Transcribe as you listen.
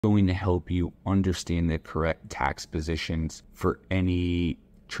going to help you understand the correct tax positions for any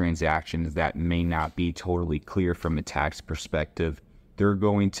transactions that may not be totally clear from a tax perspective. They're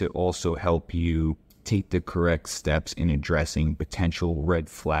going to also help you take the correct steps in addressing potential red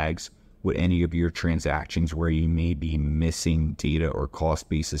flags with any of your transactions where you may be missing data or cost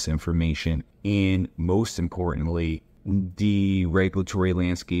basis information. And most importantly, the regulatory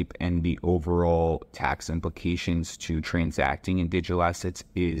landscape and the overall tax implications to transacting in digital assets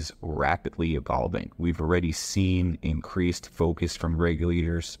is rapidly evolving. We've already seen increased focus from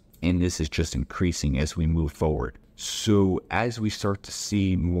regulators, and this is just increasing as we move forward. So as we start to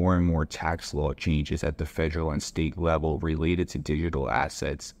see more and more tax law changes at the federal and state level related to digital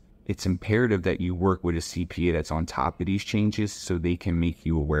assets, it's imperative that you work with a CPA that's on top of these changes so they can make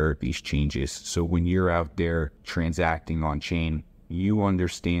you aware of these changes. So when you're out there transacting on chain, you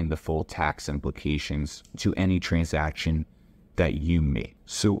understand the full tax implications to any transaction that you make.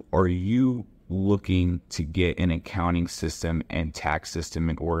 So are you looking to get an accounting system and tax system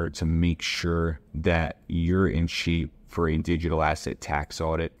in order to make sure that you're in shape for a digital asset tax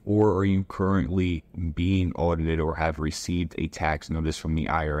audit? Or are you currently being audited or have received a tax notice from the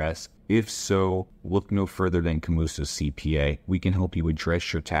IRS? If so, look no further than Camuso's CPA. We can help you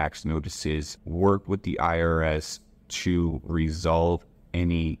address your tax notices, work with the IRS to resolve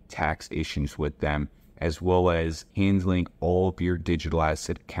any tax issues with them, as well as handling all of your digital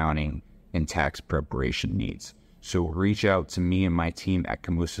asset accounting and tax preparation needs. So reach out to me and my team at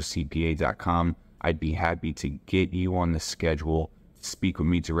CamusoCPA.com. I'd be happy to get you on the schedule, speak with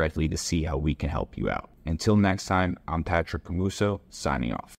me directly to see how we can help you out. Until next time, I'm Patrick Camuso, signing off.